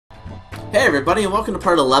Hey everybody, and welcome to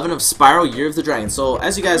part 11 of Spyro Year of the Dragon. So,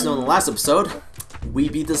 as you guys know in the last episode, we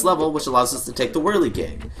beat this level, which allows us to take the whirly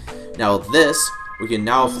gig. Now this, we can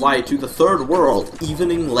now fly to the third world,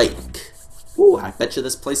 Evening Lake. Ooh, I bet you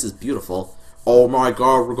this place is beautiful. Oh my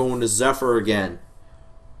god, we're going to Zephyr again.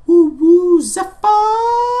 Woo woo, Zephyr!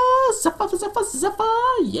 Zephyr, Zephyr,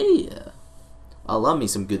 Zephyr, yeah! I love me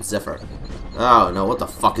some good Zephyr. Oh no, what the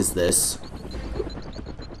fuck is this?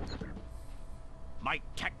 My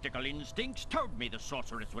tactical instincts told me the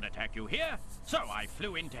sorceress would attack you here, so I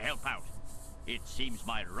flew in to help out. It seems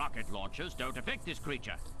my rocket launchers don't affect this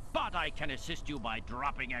creature, but I can assist you by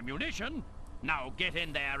dropping ammunition. Now get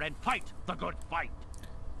in there and fight the good fight.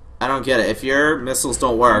 I don't get it. If your missiles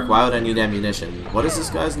don't work, why would I need ammunition? What is this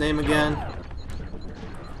guy's name again?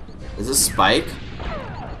 Is this Spike?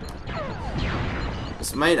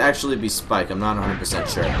 This might actually be Spike. I'm not 100%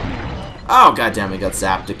 sure. Oh, goddamn, we got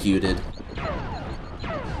zapticuted.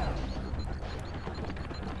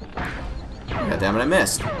 God damn it, I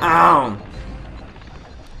missed. Ow!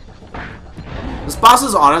 This boss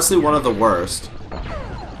is honestly one of the worst.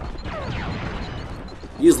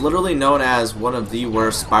 He is literally known as one of the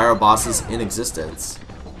worst Spyro bosses in existence.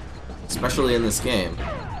 Especially in this game.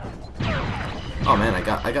 Oh man,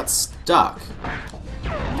 I got stuck.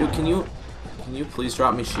 Dude, can you please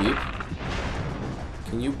drop me sheep?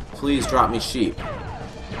 Can you please drop me sheep?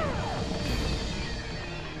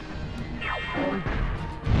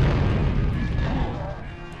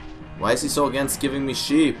 Why is he so against giving me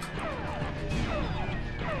sheep?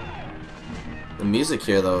 The music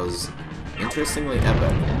here, though, is interestingly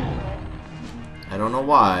epic. I don't know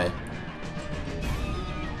why.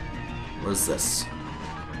 What is this?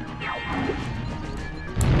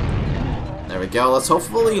 There we go. Let's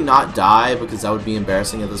hopefully not die, because that would be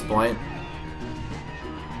embarrassing at this point.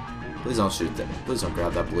 Please don't shoot them. Please don't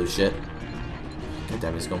grab that blue shit. God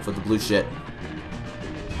damn, he's going for the blue shit.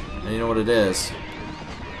 And you know what it is.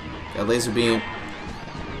 Got laser beam.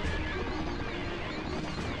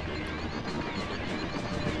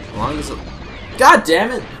 As long as it... God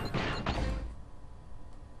damn it!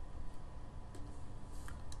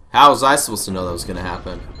 How was I supposed to know that was gonna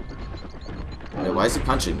happen? Wait, why is he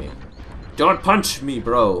punching me? Don't punch me,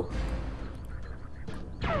 bro!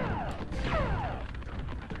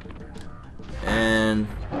 And...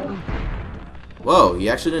 Whoa, he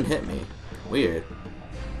actually didn't hit me. Weird.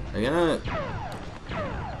 I'm gonna...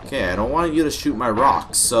 Okay, I don't want you to shoot my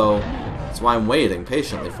rocks, so that's why I'm waiting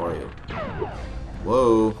patiently for you.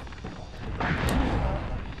 Whoa.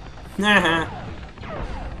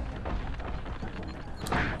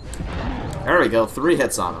 There we go, 3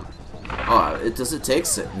 hits on him. Oh, does it take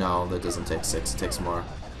 6? No, that doesn't take 6, it takes more.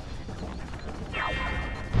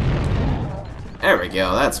 There we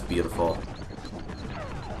go, that's beautiful.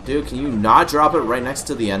 Dude, can you not drop it right next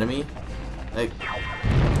to the enemy? Like...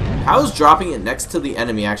 How is dropping it next to the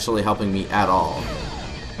enemy actually helping me at all?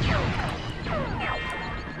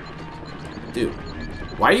 Dude,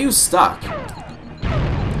 why are you stuck?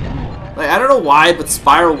 Like, I don't know why, but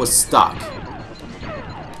Spyro was stuck.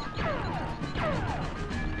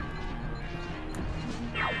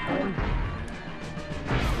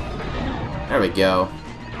 There we go.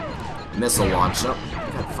 Missile launch. Oh,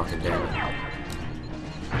 God fucking damn it.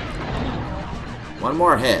 One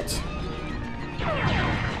more hit.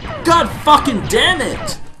 God fucking damn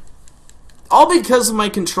it! All because my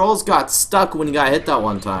controls got stuck when he got hit that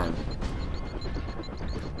one time.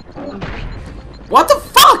 What the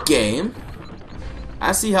fuck, game?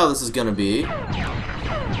 I see how this is gonna be.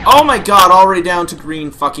 Oh my god, already down to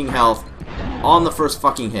green fucking health on the first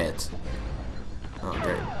fucking hit. Oh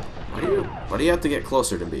great. Why do you have to get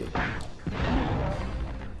closer to me?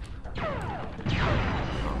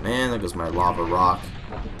 Oh man, there goes my lava rock.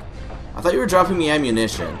 I thought you were dropping me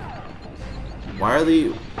ammunition. Why are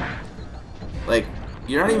they... Like,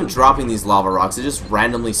 you're not even dropping these lava rocks. They just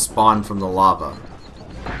randomly spawn from the lava.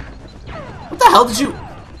 What the hell did you...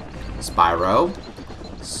 Spyro?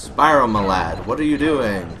 Spyro, my lad. What are you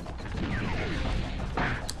doing?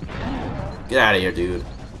 Get out of here, dude.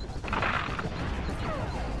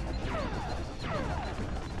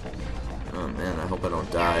 Oh, man. I hope I don't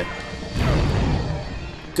die.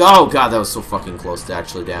 Oh, God. That was so fucking close to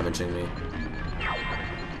actually damaging me.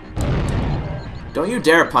 Don't you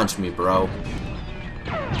dare punch me, bro.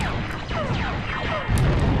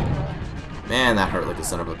 Man, that hurt like a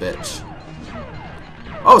son of a bitch.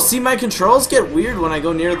 Oh, see, my controls get weird when I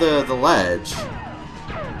go near the ledge.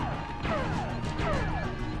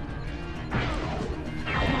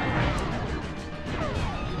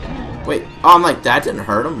 Wait, oh, I'm like, that didn't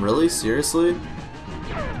hurt him? Really? Seriously?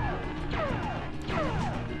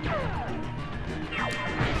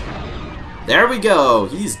 There we go.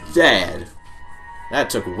 He's dead. That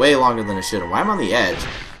took way longer than it should have. Why am I on the edge?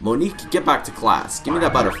 Monique, get back to class. Give me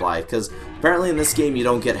that butterfly, because apparently in this game you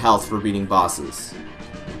don't get health for beating bosses.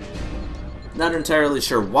 Not entirely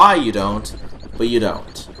sure why you don't, but you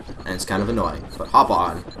don't. And it's kind of annoying, but hop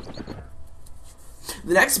on.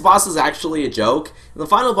 The next boss is actually a joke. The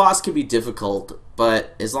final boss can be difficult,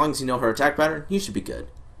 but as long as you know her attack pattern, you should be good.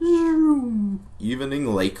 Evening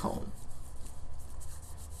Lake Home.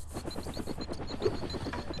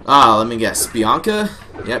 Ah, let me guess. Bianca?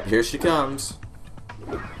 Yep, here she comes.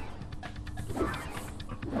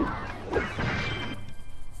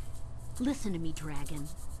 Listen to me, Dragon.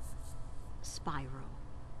 Spyro.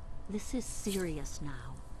 This is serious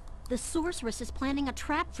now. The sorceress is planning a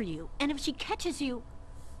trap for you, and if she catches you...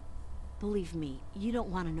 Believe me, you don't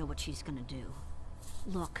want to know what she's gonna do.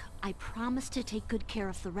 Look, I promise to take good care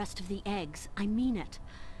of the rest of the eggs. I mean it.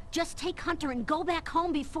 Just take Hunter and go back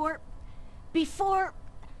home before...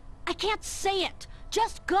 I can't say it.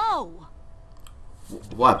 Just go!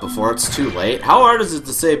 What, before it's too late? How hard is it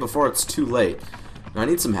to say before it's too late? I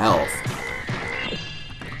need some health.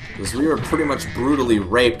 Because we were pretty much brutally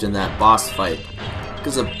raped in that boss fight.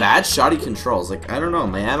 Because of bad, shoddy controls. Like, I don't know,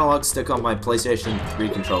 my analog stick on my PlayStation 3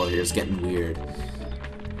 controller here is getting weird.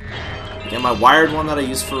 Yeah, my wired one that I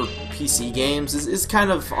use for PC games is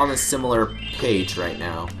kind of on a similar page right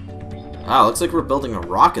now. Wow, looks like we're building a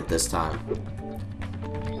rocket this time.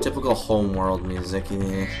 Typical homeworld music.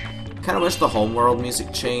 Yeah. Kind of wish the homeworld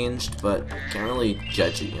music changed, but can't really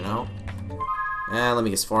judge it, you know? Let me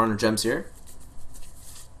guess, 400 gems here?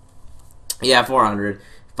 Yeah, 400.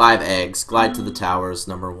 5 eggs. Glide to the towers,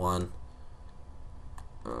 number 1.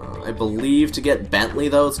 I believe to get Bentley,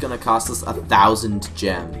 though, it's going to cost us 1,000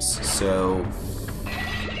 gems. So,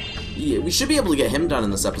 yeah, we should be able to get him done in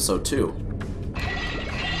this episode, too.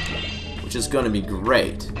 Which is going to be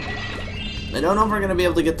great. I don't know if we're going to be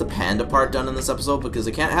able to get the panda part done in this episode, because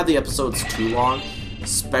I can't have the episodes too long,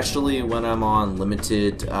 especially when I'm on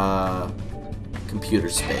limited computer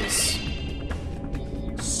space.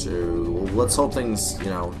 So, let's hope things, you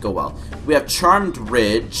know, go well. We have Charmed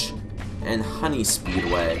Ridge and Honey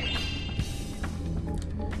Speedway.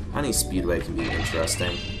 Honey Speedway can be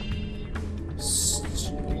interesting.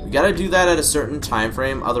 We gotta do that at a certain time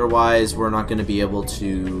frame, otherwise we're not gonna be able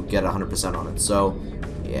to get 100% on it. So,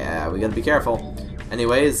 yeah, we gotta be careful.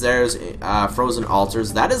 Anyways, there's Frozen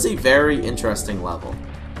Altars. That is a very interesting level.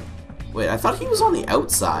 Wait, I thought he was on the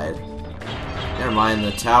outside. Never mind,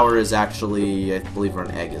 the tower is actually, I believe, where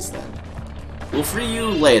an egg is then. We'll free you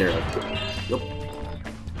later. Yep.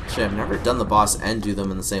 Actually, I've never done the boss and do them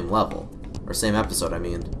in the same level. Or same episode, I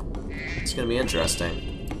mean. It's gonna be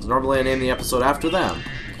interesting. Because normally I name the episode after them.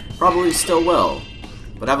 Probably still will.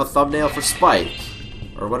 But I have a thumbnail for Spike.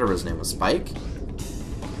 Or whatever his name was. Spike?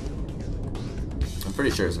 I'm pretty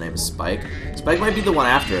sure his name is Spike. Spike might be the one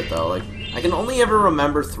after it, though. Like, I can only ever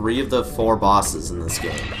remember 3 of the 4 bosses in this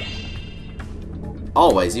game.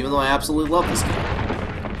 Always, even though I absolutely love this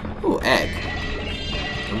game. Ooh, egg.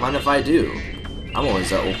 Don't mind if I do. I'm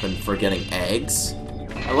always open for getting eggs.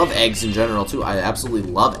 I love eggs in general, too. I absolutely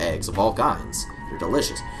love eggs of all kinds. They're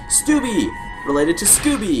delicious. Stubby! Related to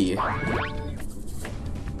Scooby!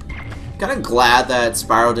 Kinda glad that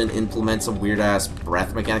Spyro didn't implement some weird-ass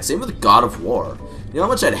breath mechanics. Same with God of War. You know how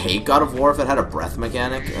much I'd hate God of War if it had a breath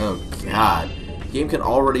mechanic? Oh, God. The game can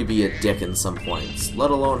already be a dick in some points,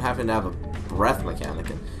 let alone having to have a breath mechanic.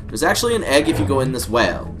 And there's actually an egg if you go in this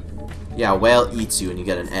whale. Yeah, a whale eats you and you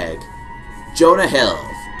get an egg. Jonah Hill.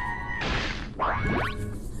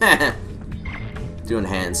 Doing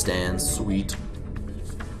handstands, sweet.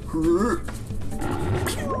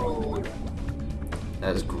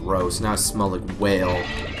 That is gross. Now I smell like whale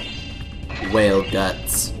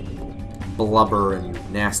guts, blubber,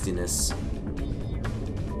 and nastiness.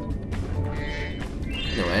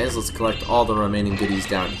 Anyways, let's collect all the remaining goodies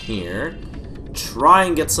down here. Try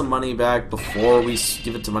and get some money back before we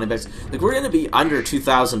give it to Moneybags. Like, we're gonna be under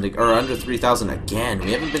 2,000 or under 3,000 again.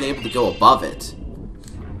 We haven't been able to go above it.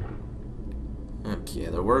 Okay,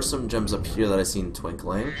 there were some gems up here that I seen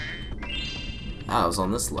twinkling. Ah, I was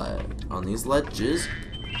on this ledge. On these ledges.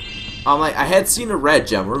 Like, I had seen a red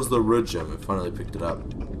gem. Where's the red gem? I finally picked it up.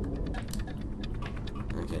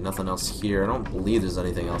 Okay, nothing else here. I don't believe there's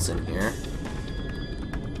anything else in here.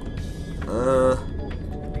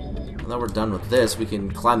 Now we're done with this, we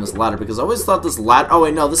can climb this ladder, because I always thought this ladder... Oh,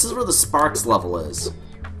 wait, no, this is where the Sparks level is.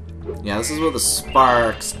 Yeah, this is where the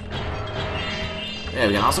Sparks... Yeah,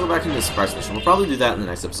 we can also go back into the Sparks mission. We'll probably do that in the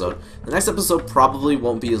next episode. The next episode probably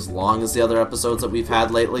won't be as long as the other episodes that we've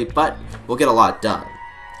had lately, but we'll get a lot done.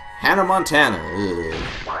 Hannah Montana.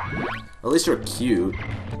 Ugh. At least you're cute.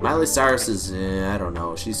 Miley Cyrus is, I don't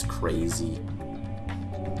know, she's crazy.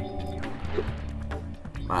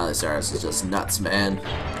 Miley Cyrus is just nuts, man.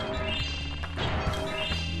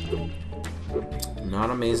 Not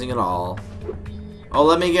amazing at all. Oh,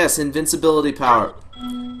 let me guess, invincibility power.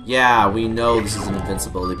 Yeah, we know this is an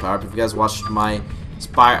invincibility power. If you guys watched my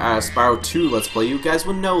Spyro 2 Let's Play, you guys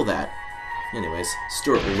would know that. Anyways,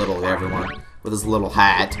 Stuart Little, everyone, with his little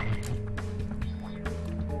hat.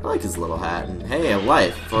 I like his little hat, and hey, a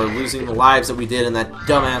life for losing the lives that we did in that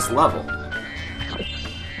dumbass level.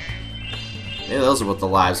 Maybe those are what the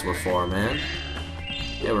lives were for, man.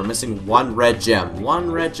 Yeah, we're missing one red gem.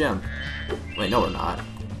 One red gem. Wait, no we're not.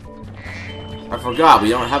 I forgot, we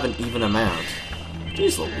don't have an even amount.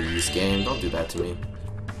 Jeez Louise, game, don't do that to me.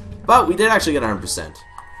 But we did actually get 100%. And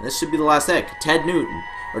this should be the last egg. Ted Newton.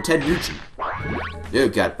 Or Ted Nugent. You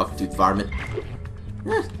got bucktooth varmint.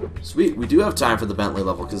 Eh, sweet, we do have time for the Bentley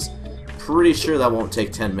level, because pretty sure that won't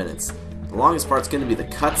take 10 minutes. The longest part's going to be the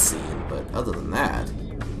cutscene, but other than that,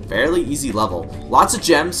 fairly easy level. Lots of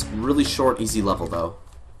gems, really short, easy level, though.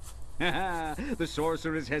 The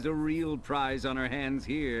sorceress has a real prize on her hands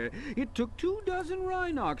here. It took 24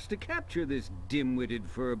 Rhinox to capture this dim-witted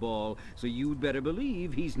furball, so you'd better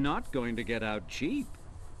believe he's not going to get out cheap.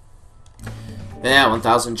 Yeah,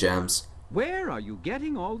 1,000 gems. Where are you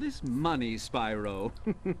getting all this money, Spyro?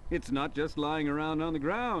 It's not just lying around on the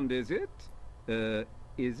ground, is it?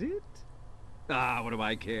 Is it? Ah, what do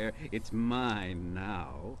I care? It's mine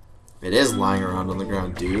now. It is lying around on the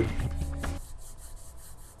ground, dude.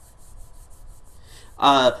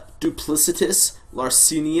 Duplicitous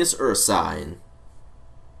Larcenius Ursine.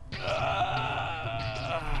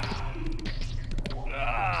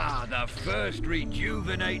 The first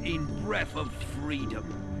rejuvenating breath of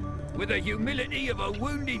freedom. With the humility of a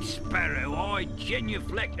wounded sparrow, I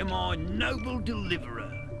genuflect to my noble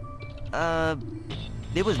deliverer.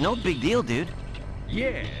 It was no big deal, dude.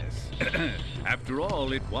 Yes. After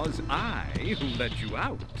all, it was I who let you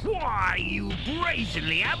out. Why, you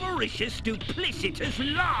brazenly avaricious, duplicitous,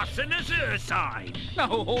 larcenous Ursine! Now,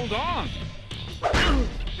 hold on.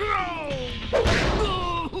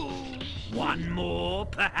 One more,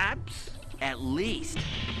 perhaps? At least.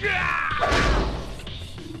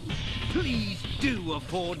 Please do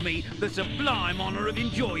afford me the sublime honor of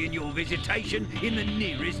enjoying your visitation in the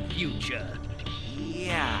nearest future.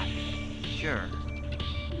 Yeah, sure.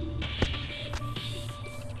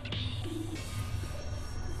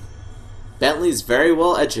 Bentley's very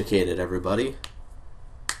well educated, everybody.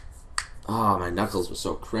 Oh, my knuckles were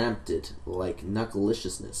so cramped, it like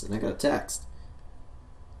knuckleliciousness, and I got a text.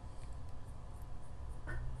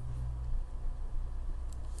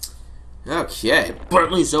 Okay,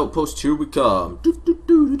 Bentley's Outpost, here we come.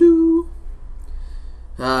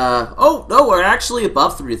 Oh, no, we're actually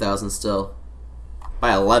above 3,000 still.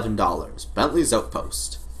 By $11. Bentley's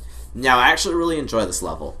Outpost. Now, I actually really enjoy this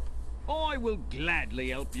level. I will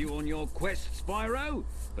gladly help you on your quest, Spyro.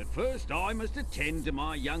 But first, I must attend to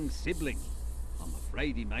my young sibling. I'm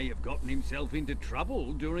afraid he may have gotten himself into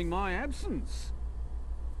trouble during my absence.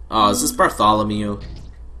 Oh, is this Bartholomew?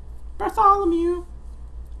 Bartholomew?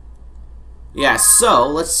 Yeah, so,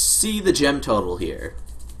 let's see the gem total here.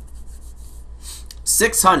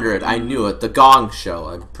 600, I knew it. The Gong Show.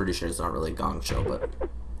 I'm pretty sure it's not really a Gong Show, but...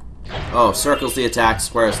 Oh, circles the attack,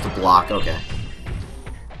 squares to block. Okay.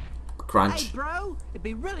 Crunch. Hey, bro, it'd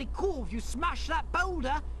be really cool if you smashed that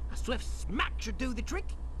boulder. A swift smack should do the trick.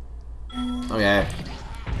 Okay.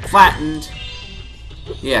 Flattened.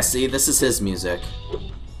 Yeah, see, this is his music.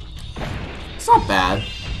 It's not bad.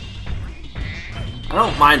 I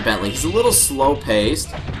don't mind Bentley. He's a little slow-paced,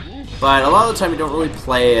 but a lot of the time you don't really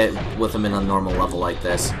play it with him in a normal level like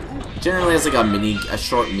this. Generally, it's like a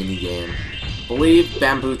short mini game. I believe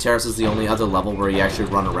Bamboo Terrace is the only other level where you actually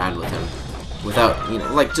run around with him, without, you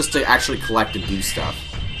know, like just to actually collect and do stuff.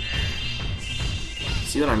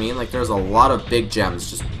 See what I mean? Like, there's a lot of big gems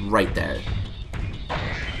just right there.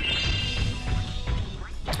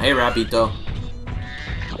 Hey, Rabito.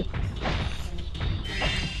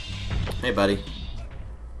 Hey, buddy.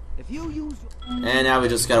 And now we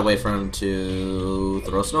just gotta wait for him to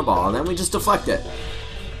throw a snowball, and then we just deflect it.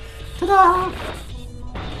 Ta-da!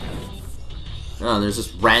 Oh, there's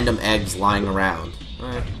just random eggs lying around.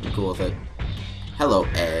 Alright, I'm cool with it. Hello,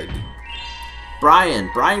 egg. Brian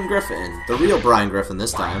Griffin. The real Brian Griffin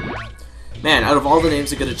this time. Man, out of all the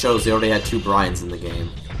names they could have chose, they already had 2 Brians in the game.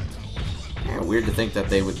 Man, weird to think that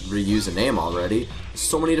they would reuse a name already.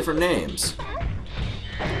 So many different names.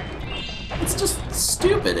 It's just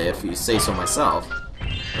stupid if you say so myself.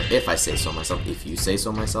 Or if I say so myself. If you say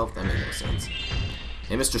so myself, that makes no sense.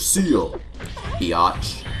 Hey, Mr. Seal.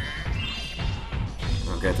 Biatch.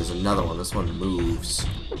 forget there's another one. This one moves.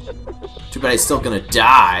 Too bad he's still gonna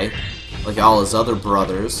die, like all his other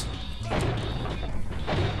brothers.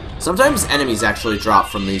 Sometimes enemies actually drop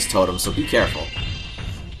from these totems, so be careful.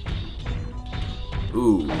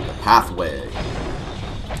 Ooh, the pathway.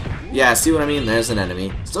 Yeah, see what I mean? There's an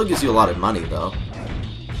enemy. Still gives you a lot of money, though.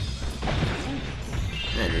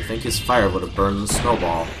 Man, you think his fire would have burned the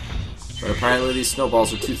snowball. But apparently these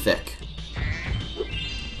snowballs are too thick.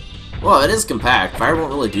 Well, it is compact. Fire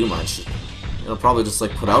won't really do much. It'll probably just, like,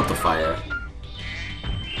 put out the fire.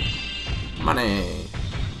 Money!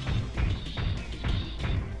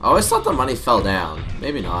 I always thought the money fell down.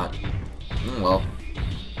 Maybe not. Well.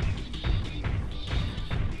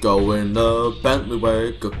 Go in the Bentley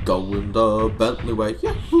way, go in the Bentley way.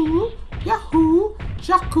 Yahoo! Yahoo!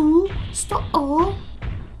 Jackoo! Stop!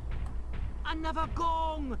 Another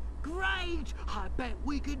gong! Great! I bet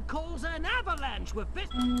we could cause an avalanche with this.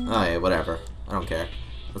 Oh yeah, whatever. I don't care.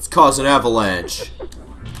 Let's cause an avalanche.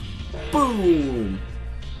 Boom!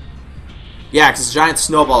 Yeah, because giant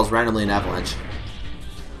snowballs randomly an avalanche.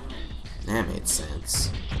 That made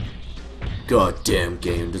sense. Goddamn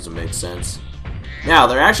game doesn't make sense. Now,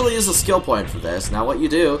 there actually is a skill point for this. Now what you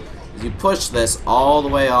do is you push this all the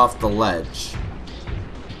way off the ledge.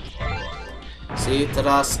 See?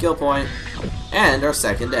 Ta-da! Skill point. And our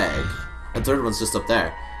second egg. And third one's just up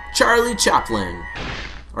there. Charlie Chaplin.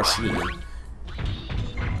 Or Sheen.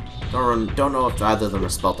 Don't know if either of them are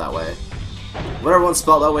spelled that way. Whatever one's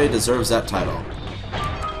spelled that way deserves that title.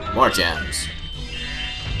 More gems.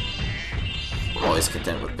 I'm always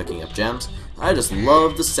content with picking up gems. I just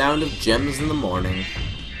love the sound of gems in the morning.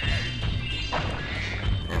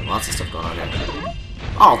 Man, lots of stuff going on here.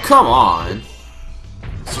 Oh, come on!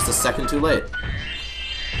 It's just a second too late.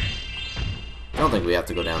 I don't think we have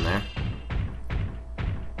to go down there.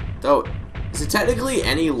 Though, is it technically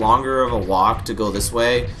any longer of a walk to go this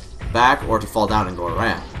way, back, or to fall down and go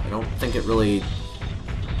around? I don't think it really,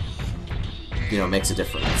 you know, makes a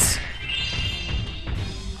difference.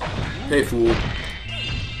 Hey, fool.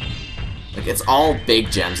 Like, it's all big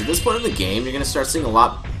gems. At this point in the game, you're going to start seeing a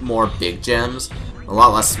lot more big gems, a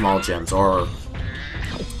lot less small gems, or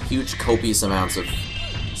huge copious amounts of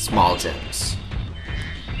small gems.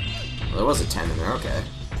 Well, there was a 10 in there, okay.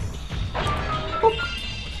 Boop.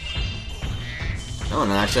 That one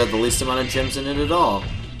actually had the least amount of gems in it at all.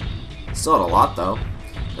 Still had a lot, though.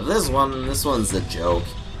 But this one's a joke.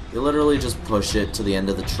 You literally just push it to the end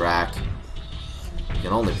of the track. You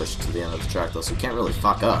can only push it to the end of the track, though, so you can't really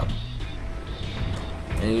fuck up.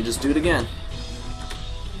 And you just do it again.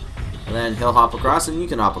 And then he'll hop across, and you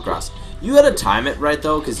can hop across. You gotta time it right,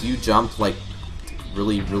 though, because you jump, like,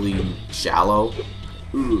 really, really shallow.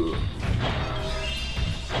 Ooh.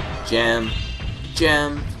 Gem.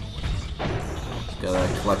 Gem.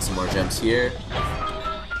 Gotta collect some more gems here.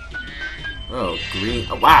 Oh, green.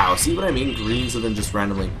 Oh, wow, see what I mean? Greens and then just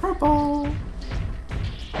randomly purple.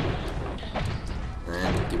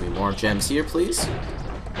 And give me more gems here, please.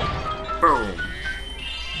 Boom.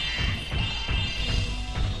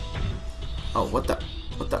 Oh, what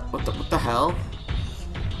the hell?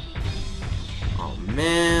 Oh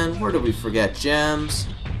man, where did we forget gems?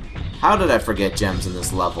 How did I forget gems in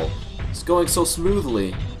this level? It's going so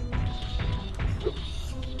smoothly.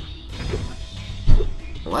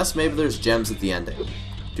 Unless maybe there's gems at the ending.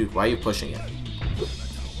 Dude, why are you pushing it?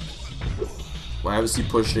 Why was he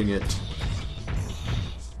pushing it?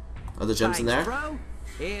 Are the gems in there? Bro.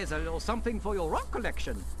 Here's a little something for your rock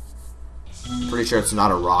collection. Pretty sure it's not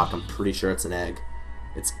a rock. I'm pretty sure it's an egg.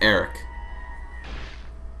 It's Eric.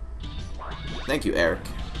 Thank you, Eric.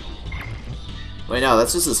 Wait, no,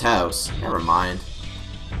 that's just his house. Never mind.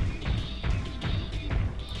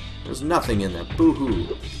 There's nothing in there.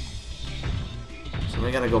 Boo-hoo. So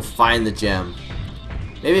we gotta go find the gem.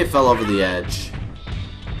 Maybe it fell over the edge.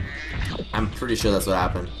 I'm pretty sure that's what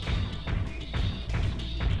happened.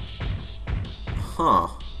 Huh.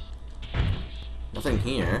 Nothing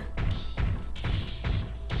here.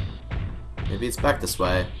 Maybe it's back this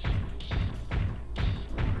way.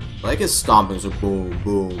 I like his stompings are boom,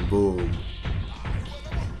 boom, boom.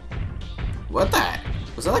 What the heck?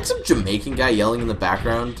 Was that like some Jamaican guy yelling in the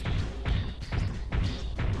background?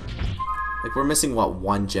 Like we're missing, what,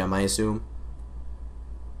 one gem, I assume?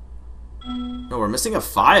 No, we're missing a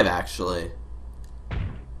 5, actually.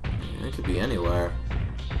 It could be anywhere.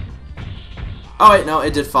 Oh wait, no,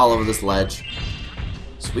 it did fall over this ledge.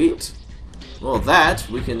 Sweet. Well, that,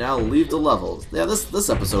 we can now leave the level. Yeah, this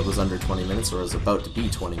episode was under 20 minutes, or is about to be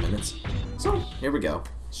 20 minutes. So, here we go.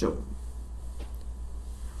 Show.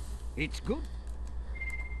 It's good.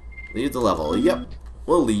 Leave the level. Yep,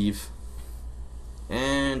 we'll leave.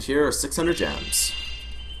 And here are 600 gems.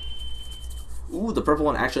 Ooh, the purple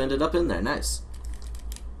one actually ended up in there. Nice.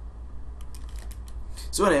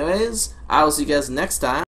 So anyways, I will see you guys next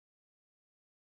time.